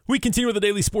We continue with the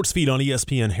Daily Sports Feed on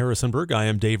ESPN Harrisonburg. I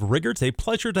am Dave Riggert. A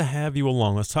pleasure to have you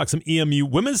along. Let's talk some EMU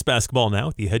women's basketball now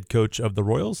with the head coach of the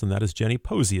Royals, and that is Jenny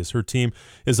Posius. Her team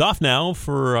is off now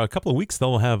for a couple of weeks.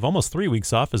 They'll have almost 3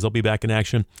 weeks off as they'll be back in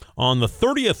action on the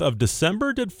 30th of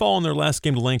December. Did fall in their last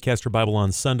game to Lancaster Bible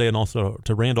on Sunday and also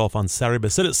to Randolph on Saturday,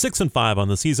 but sit at 6-5 on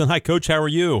the season. Hi, Coach. How are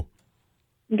you?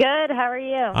 Good. How are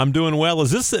you? I'm doing well.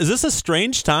 Is this a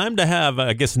strange time to have,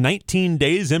 19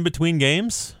 days in between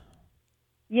games?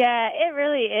 Yeah, it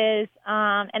really is.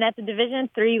 And at the Division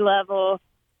III level,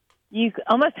 you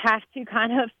almost have to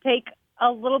kind of take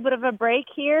a little bit of a break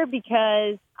here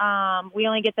because we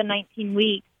only get the 19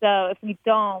 weeks. So if we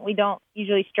don't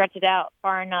usually stretch it out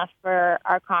far enough for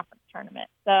our conference tournament.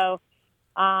 So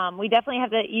we definitely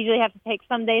usually have to take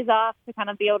some days off to kind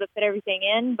of be able to fit everything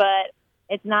in, but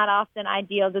it's not often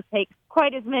ideal to take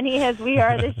quite as many as we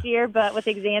are this year. But with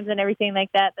exams and everything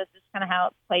like that, that's just kind of how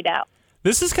it's played out.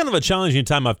 This is kind of a challenging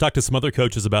time. I've talked to some other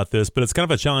coaches about this, but it's kind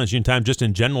of a challenging time just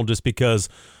in general, just because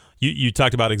you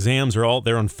talked about exams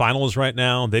they're on finals right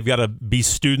now. They've got to be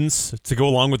students to go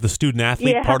along with the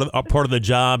student-athlete part of the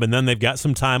job, and then they've got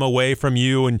some time away from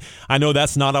you. And I know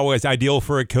that's not always ideal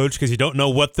for a coach because you don't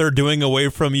know what they're doing away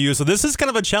from you. So this is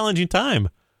kind of a challenging time.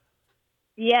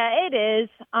 Yeah, it is.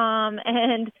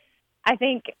 And I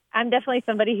think I'm definitely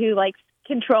somebody who likes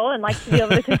control and likes to be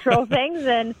able to control things.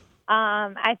 And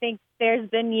I think there's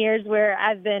been years where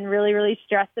I've been really, really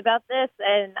stressed about this.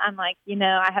 And I'm like,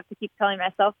 I have to keep telling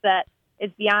myself that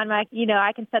it's beyond my,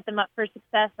 I can set them up for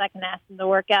success. I can ask them to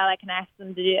work out. I can ask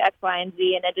them to do X, Y, and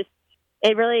Z. And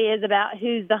it really is about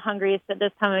who's the hungriest at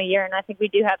this time of year. And I think we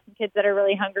do have some kids that are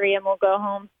really hungry and will go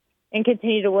home and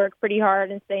continue to work pretty hard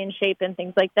and stay in shape and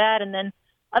things like that. And then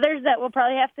others that will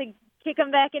probably have to kick them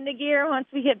back into gear once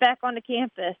we get back onto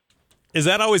campus. Is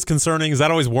that always concerning? Is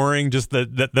that always worrying, just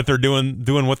that they're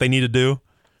doing what they need to do?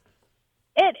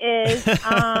 It is.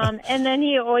 And then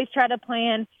you always try to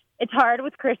plan. It's hard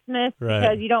with Christmas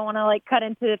because you don't want to cut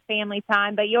into family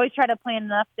time, but you always try to plan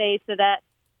enough days so that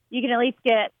you can at least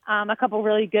get a couple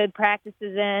really good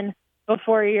practices in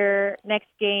before your next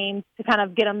game to kind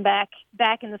of get them back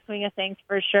in the swing of things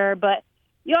for sure. But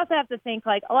you also have to think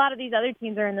a lot of these other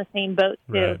teams are in the same boat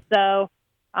too. Right. So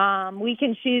we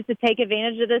can choose to take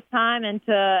advantage of this time and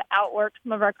to outwork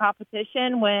some of our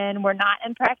competition when we're not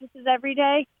in practices every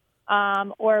day,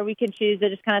 or we can choose to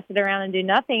just kind of sit around and do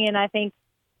nothing. And I think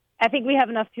we have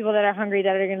enough people that are hungry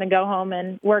that are going to go home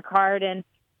and work hard and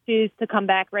choose to come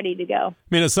back ready to go. I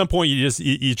mean, at some point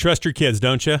you trust your kids,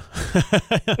 don't you?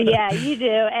 Yeah, you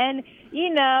do. And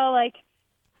you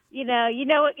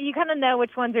kind of know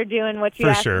which ones are doing what you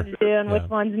ask them to do and which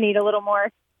ones need a little more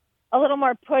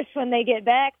push when they get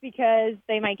back because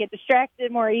they might get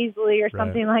distracted more easily or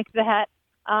something like that.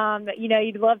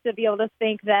 You'd love to be able to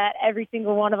think that every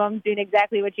single one of them is doing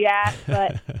exactly what you asked,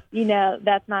 but,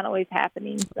 that's not always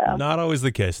happening. So. Not always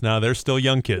the case. No, they're still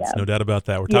young kids, no doubt about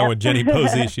that. We're talking with Jenny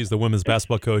Posey. She's the women's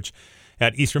basketball coach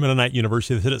at Eastern Mennonite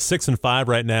University. They sit at 6-5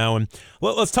 right now. And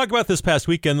let's talk about this past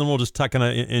weekend, then we'll just talk kind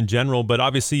of in general. But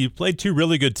obviously, you played two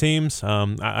really good teams.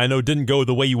 I know it didn't go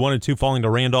the way you wanted to, falling to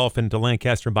Randolph and to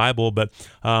Lancaster Bible. But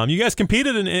you guys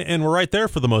competed and were right there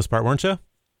for the most part, weren't you?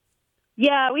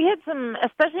 Yeah, we had some,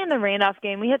 especially in the Randolph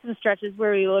game, we had some stretches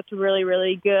where we looked really,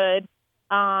 really good.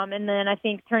 And then I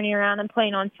think turning around and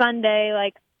playing on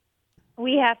Sunday,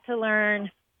 we have to learn.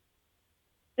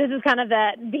 This is kind of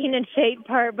that being in shape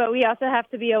part, but we also have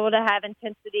to be able to have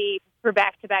intensity for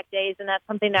back-to-back days, and that's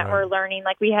something that we're learning.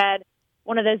 We had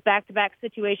one of those back-to-back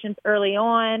situations early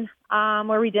on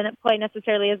where we didn't play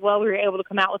necessarily as well. We were able to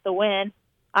come out with a win.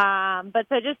 But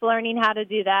so just learning how to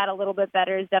do that a little bit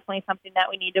better is definitely something that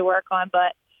we need to work on.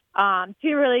 But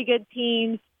two really good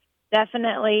teams,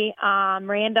 definitely.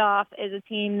 Randolph is a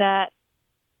team that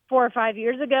 4 or 5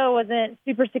 years ago wasn't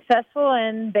super successful,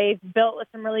 and they've built with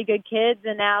some really good kids,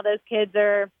 and now those kids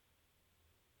are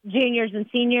juniors and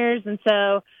seniors, and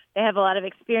so they have a lot of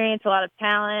experience, a lot of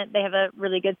talent. They have a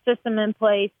really good system in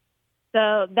place.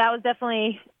 So that was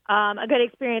definitely a good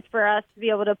experience for us to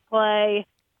be able to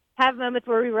have moments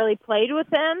where we really played with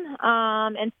them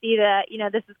and see that,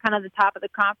 this is kind of the top of the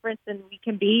conference, and we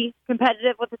can be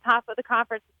competitive with the top of the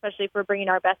conference, especially if we're bringing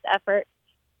our best effort.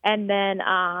 And then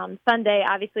Sunday,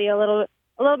 obviously, a little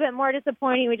bit more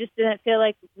disappointing. We just didn't feel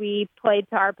like we played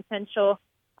to our potential.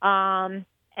 And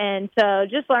so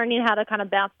just learning how to kind of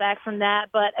bounce back from that.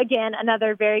 But, again,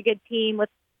 another very good team with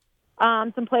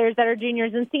some players that are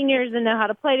juniors and seniors and know how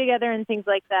to play together and things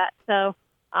like that. So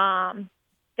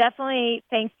definitely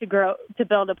things to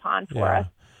build upon for us.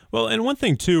 Well, and one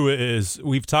thing too is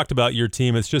we've talked about your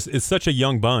team. It's such a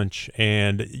young bunch,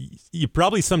 and you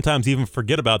probably sometimes even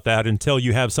forget about that until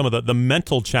you have some of the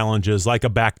mental challenges, like a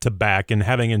back-to-back and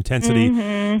having intensity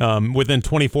within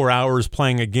 24 hours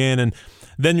playing again. And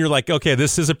then you're like, okay,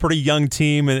 this is a pretty young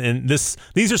team, and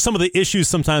these are some of the issues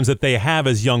sometimes that they have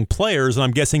as young players. And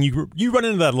I'm guessing you run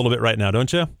into that a little bit right now,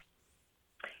 don't you?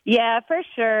 Yeah, for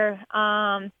sure.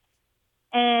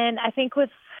 And I think with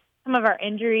some of our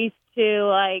injuries too,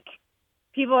 like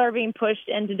people are being pushed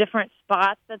into different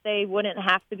spots that they wouldn't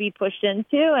have to be pushed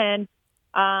into. And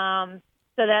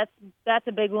so that's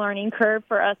a big learning curve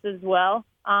for us as well.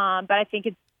 But I think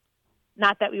it's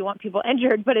not that we want people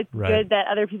injured, but it's good that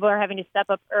other people are having to step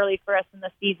up early for us in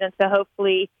the season. So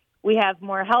hopefully we have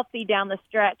more healthy down the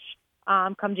stretch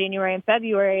come January and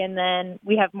February, and then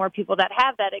we have more people that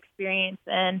have that experience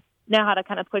and know how to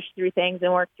kind of push through things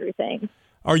and work through things.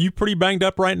 Are you pretty banged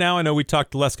up right now? I know we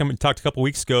talked a couple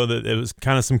weeks ago that it was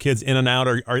kind of some kids in and out.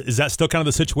 Is that still kind of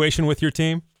the situation with your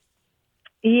team?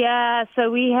 Yeah, so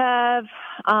we have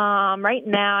right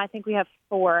now I think we have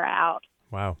 4 out.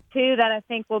 Wow. 2 that I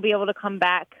think will be able to come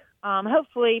back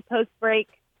hopefully post-break,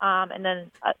 and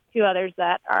then 2 others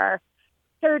that are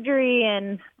surgery,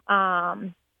 and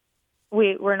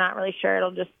we're not really sure.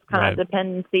 It'll just kind of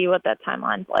depend and see what that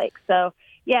timeline's like. So,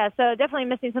 yeah, so definitely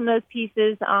missing some of those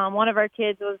pieces. One of our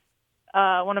kids was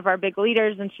one of our big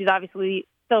leaders, and she's obviously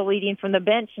still leading from the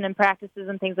bench and in practices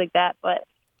and things like that, but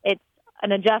it's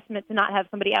an adjustment to not have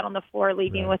somebody out on the floor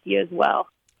leading with you as well.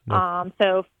 Nope.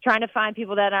 So trying to find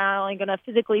people that are not only going to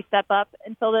physically step up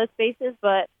and fill those spaces,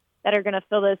 but that are going to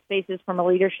fill those spaces from a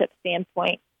leadership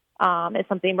standpoint is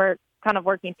something we're kind of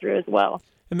working through as well.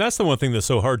 And that's the one thing that's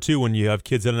so hard too when you have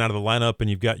kids in and out of the lineup and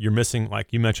you're missing,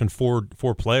 like you mentioned, four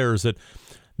players. That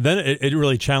then it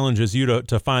really challenges you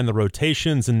to find the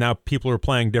rotations, and now people are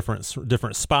playing different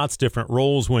spots, different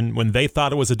roles. When they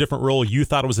thought it was a different role, you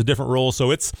thought it was a different role.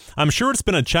 So I'm sure it's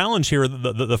been a challenge here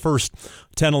the first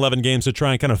 10, 11 games to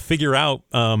try and kind of figure out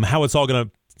how it's all going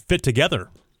to fit together.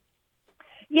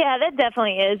 Yeah, that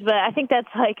definitely is. But I think that's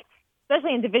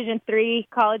especially in Division III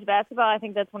college basketball, I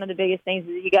think that's one of the biggest things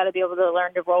is you got to be able to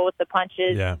learn to roll with the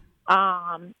punches. Yeah.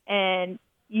 And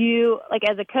you,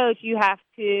 as a coach, you have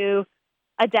to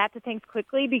adapt to things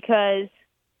quickly because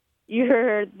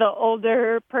you're the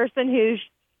older person who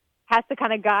has to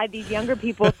kind of guide these younger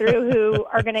people through who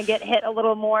are going to get hit a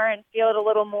little more and feel it a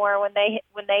little more when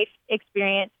they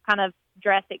experience kind of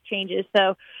drastic changes.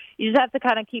 So you just have to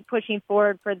kind of keep pushing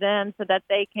forward for them so that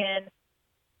they can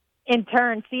in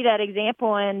turn see that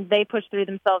example and they push through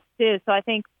themselves too. So I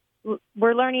think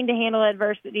we're learning to handle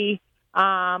adversity.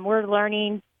 We're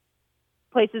learning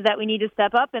places that we need to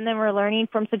step up, and then we're learning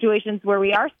from situations where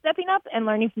we are stepping up and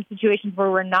learning from situations where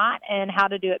we're not and how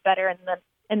to do it better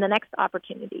in the next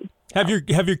opportunity. Have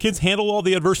your kids handled all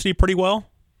the adversity pretty well?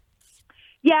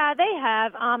 Yeah, they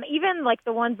have. Even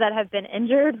the ones that have been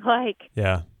injured,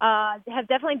 have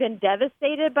definitely been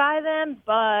devastated by them,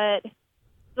 but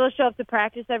still show up to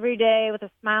practice every day with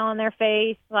a smile on their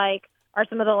face, are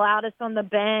some of the loudest on the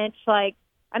bench,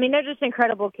 they're just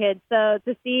incredible kids. So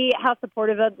to see how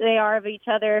supportive they are of each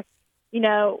other,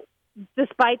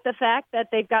 despite the fact that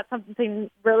they've got something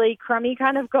really crummy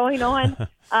kind of going on,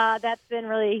 that's been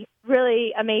really,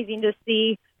 really amazing to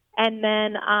see. And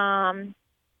then,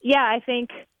 I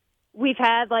think we've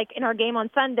had, in our game on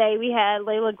Sunday, we had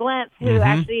Layla Glantz, who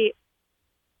actually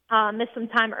missed some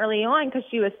time early on because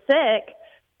she was sick.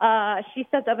 She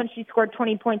stepped up and she scored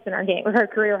 20 points in our game with her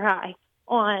career high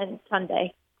on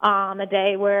Sunday. A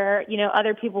day where,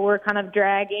 other people were kind of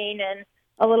dragging and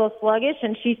a little sluggish,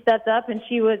 and she stepped up and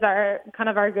she was our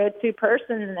go-to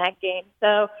person in that game.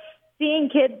 So seeing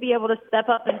kids be able to step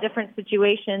up in different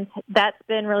situations, that's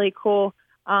been really cool.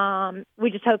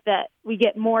 We just hope that we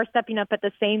get more stepping up at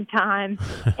the same time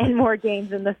and more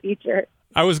games in the future.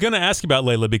 I was going to ask you about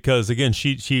Layla because, again,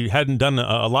 she hadn't done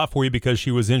a lot for you because she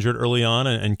was injured early on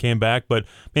and came back. But,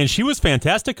 man, she was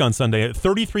fantastic on Sunday. At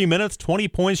 33 minutes, 20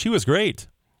 points, she was great.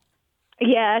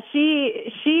 Yeah, she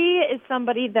is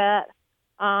somebody that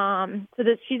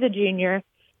she's a junior,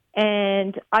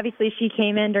 and obviously she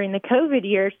came in during the COVID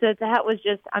year, so that was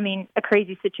just, a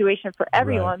crazy situation for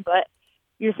everyone. Right. But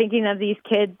you're thinking of these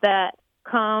kids that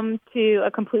come to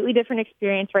a completely different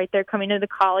experience, right? They're coming to the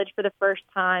college for the first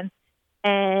time,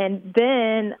 and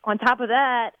then on top of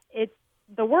that,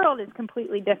 the world is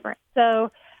completely different.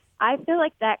 So I feel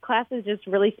like that class is just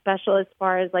really special as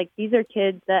far as these are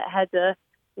kids that had to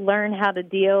learn how to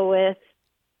deal with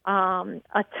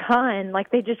a ton.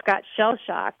 They just got shell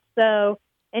shocked. So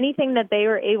anything that they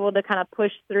were able to kind of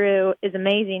push through is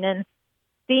amazing. And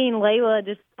seeing Layla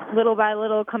just little by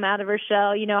little come out of her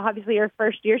shell. Obviously her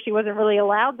first year she wasn't really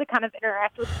allowed to kind of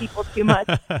interact with people too much,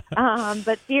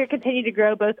 but see her continue to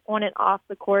grow both on and off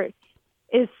the court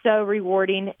is so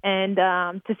rewarding. And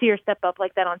to see her step up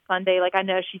like that on Sunday, like I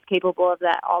know she's capable of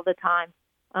that all the time,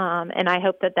 and I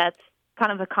hope that that's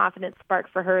kind of a confidence spark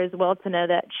for her as well to know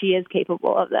that she is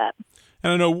capable of that.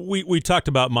 And I know we talked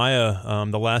about Maya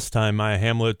the last time, Maya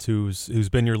Hamlet, who's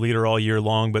been your leader all year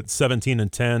long, but 17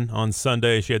 and 10 on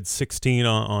Sunday. She had 16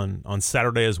 on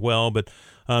Saturday as well, but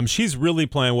she's really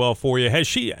playing well for you. Has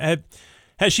she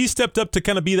stepped up to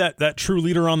kind of be that true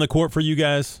leader on the court for you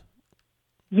guys?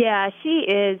 Yeah, she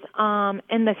is.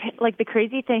 And the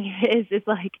crazy thing is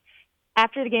like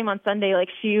after the game on Sunday, like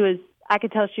I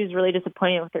could tell she was really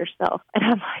disappointed with herself. And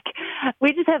I'm like,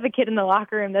 we just have a kid in the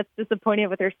locker room that's disappointed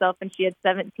with herself, and she had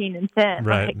 17 and 10.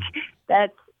 Right.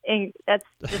 Like, that's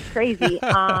just crazy.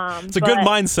 It's a good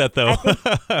mindset, though.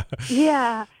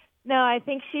 Yeah. No, I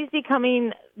think she's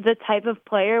becoming the type of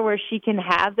player where she can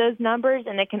have those numbers,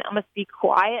 and it can almost be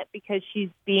quiet because she's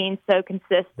being so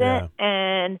consistent,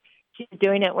 and she's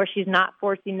doing it where she's not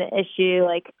forcing the issue.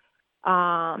 Like,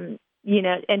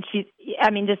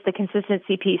 and just the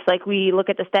consistency piece. Like, we look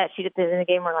at the stat sheet at the end of the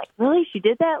game, we're like, really? She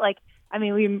did that? Like,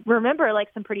 we remember, like,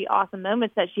 some pretty awesome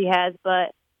moments that she has,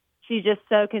 but she's just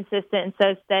so consistent and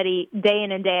so steady day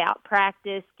in and day out.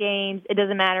 Practice, games, it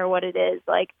doesn't matter what it is.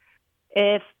 Like,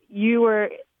 if you're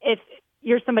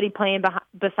somebody playing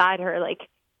beside her, like,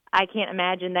 I can't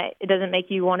imagine that it doesn't make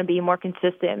you want to be more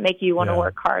consistent, make you want to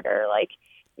work harder. Like,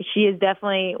 she is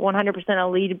definitely 100% a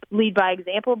lead by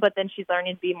example, but then she's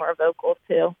learning to be more vocal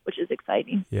too, which is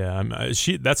exciting. Yeah,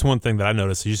 that's one thing that I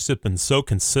noticed. She's just been so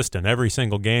consistent every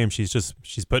single game. She's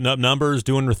putting up numbers,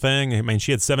 doing her thing. I mean,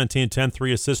 she had 17, 10,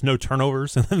 3 assists, no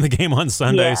turnovers in the game on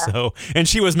Sunday. Yeah. So, and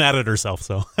she was mad at herself.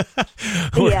 So,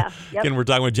 Again, we're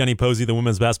talking with Jenny Posey, the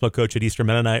women's basketball coach at Eastern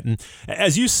Mennonite. And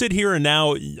as you sit here and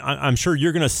now, I'm sure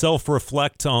you're going to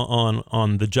self-reflect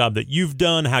on the job that you've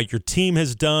done, how your team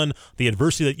has done, the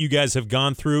adversity that you guys have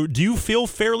gone through. Do you feel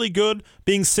fairly good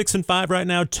being 6-5 right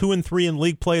now, 2-3 in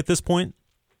league play at this point?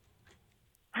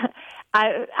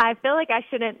 I feel like I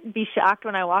shouldn't be shocked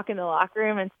when I walk in the locker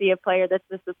room and see a player that's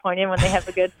disappointed when they have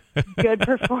a good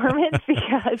performance,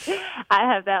 because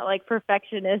I have that like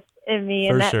perfectionist in me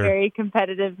and that very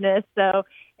competitiveness. So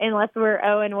unless we're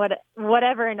 0 and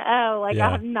whatever and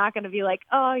I'm not going to be like,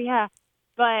 oh yeah.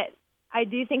 But I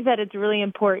do think that it's really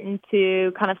important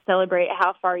to kind of celebrate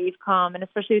how far you've come, and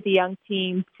especially with a young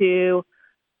team to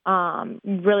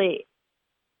really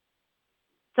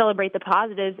celebrate the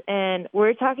positives. And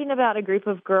we're talking about a group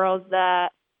of girls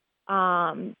that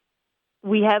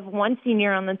we have one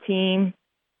senior on the team,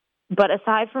 but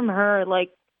aside from her,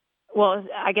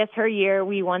 I guess her year,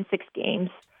 we won 6 games.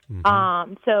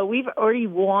 Mm-hmm. So we've already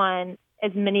won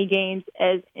as many games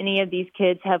as any of these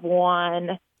kids have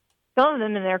won, some of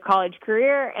them in their college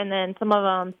career, and then some of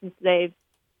them since they've,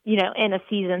 in a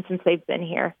season since they've been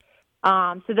here.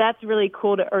 So that's really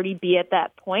cool to already be at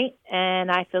that point. And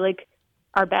I feel like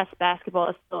our best basketball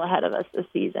is still ahead of us this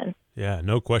season. Yeah,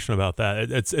 no question about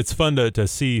that. It's fun to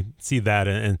see that.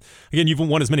 And again, you've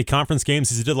won as many conference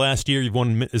games as you did last year. You've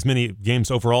won as many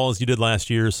games overall as you did last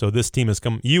year. So this team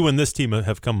you and this team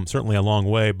have come certainly a long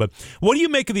way. But what do you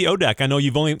make of the ODAC? I know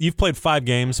you've played 5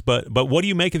 games, but what do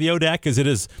you make of the ODAC? Is it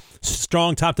as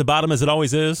strong top to bottom as it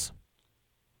always is?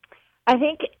 I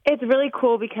think it's really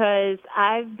cool because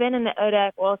I've been in the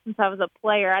ODAC, since I was a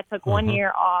player. I took 1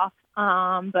 year off.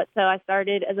 But so I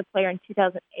started as a player in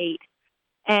 2008,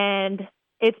 and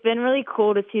it's been really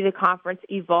cool to see the conference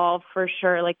evolve for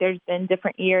sure. Like, there's been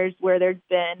different years where there's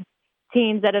been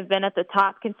teams that have been at the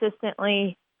top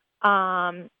consistently.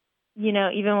 Even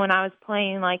when I was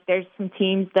playing, like, there's some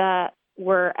teams that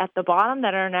were at the bottom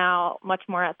that are now much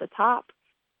more at the top.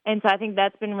 And so I think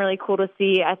that's been really cool to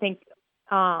see. I think,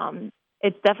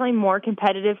 it's definitely more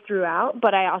competitive throughout,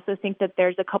 but I also think that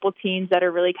there's a couple teams that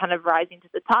are really kind of rising to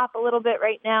the top a little bit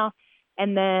right now.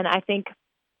 And then I think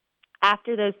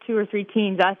after those 2 or 3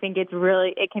 teams, I think it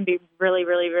can be really,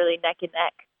 really, really neck and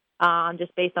neck,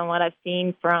 just based on what I've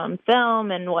seen from film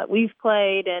and what we've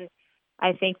played. And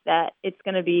I think that it's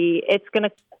going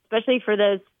to, especially for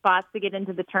those spots to get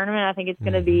into the tournament, I think it's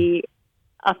going to be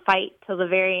a fight till the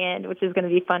very end, which is going to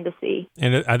be fun to see.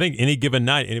 And I think any given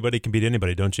night, anybody can beat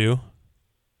anybody, don't you?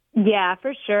 Yeah,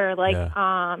 for sure.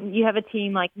 You have a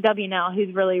team like WNL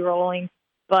who's really rolling,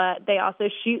 but they also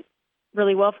shoot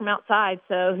really well from outside.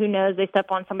 So who knows? They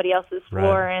step on somebody else's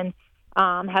floor and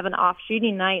have an off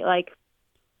shooting night. Like,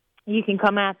 you can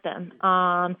come at them.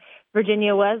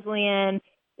 Virginia Wesleyan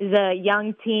is a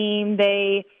young team.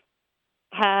 They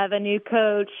have a new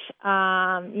coach.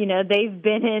 They've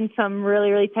been in some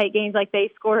really, really tight games. Like they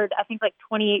scored, I think, like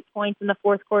 28 points in the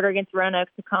fourth quarter against Roanoke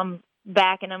to come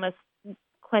back and almost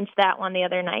clinch that one the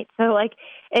other night. So, like,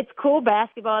 it's cool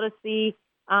basketball to see.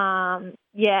 And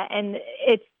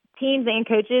it's teams and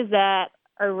coaches that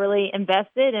are really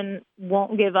invested and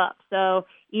won't give up. So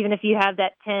even if you have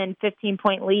that 10,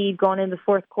 15-point lead going into the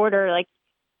fourth quarter, like,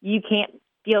 you can't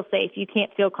feel safe. You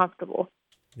can't feel comfortable.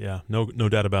 Yeah, no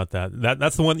doubt about that.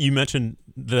 That's the one that you mentioned.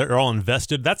 They're all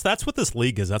invested. That's what this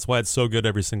league is. That's why it's so good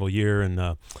every single year, and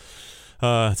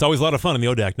it's always a lot of fun in the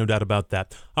ODAC. No doubt about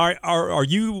that. All right, are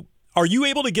you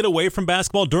able to get away from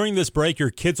basketball during this break?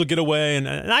 Your kids will get away,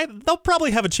 and they'll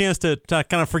probably have a chance to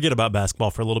kind of forget about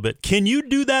basketball for a little bit. Can you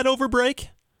do that over break?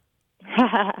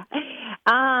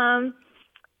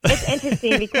 It's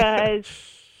interesting because,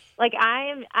 like,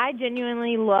 I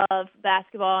genuinely love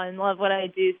basketball and love what I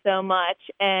do so much,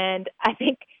 and I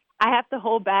think I have to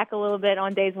hold back a little bit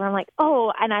on days where I'm like,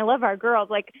 oh, and I love our girls,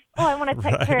 like, oh, I want to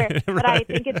text her, but I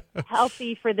think it's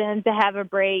healthy for them to have a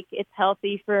break. It's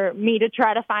healthy for me to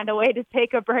try to find a way to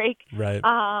take a break. Right.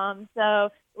 So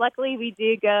luckily we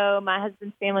do go. My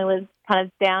husband's family lives kind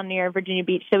of down near Virginia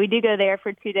Beach, so we do go there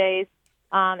for 2 days.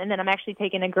 And then I'm actually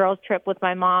taking a girls' trip with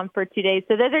my mom for 2 days.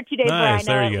 So those are 2 days nice,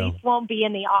 where I know at least won't be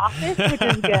in the office, which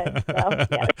is good. So,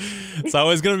 yeah. It's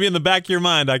always going to be in the back of your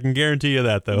mind. I can guarantee you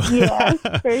that, though. Yes,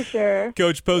 for sure.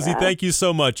 Coach Posey, thank you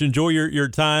so much. Enjoy your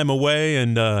time away,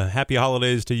 and happy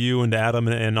holidays to you and to Adam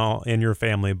and your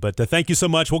family. But thank you so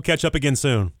much. We'll catch up again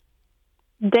soon.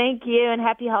 Thank you, and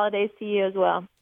happy holidays to you as well.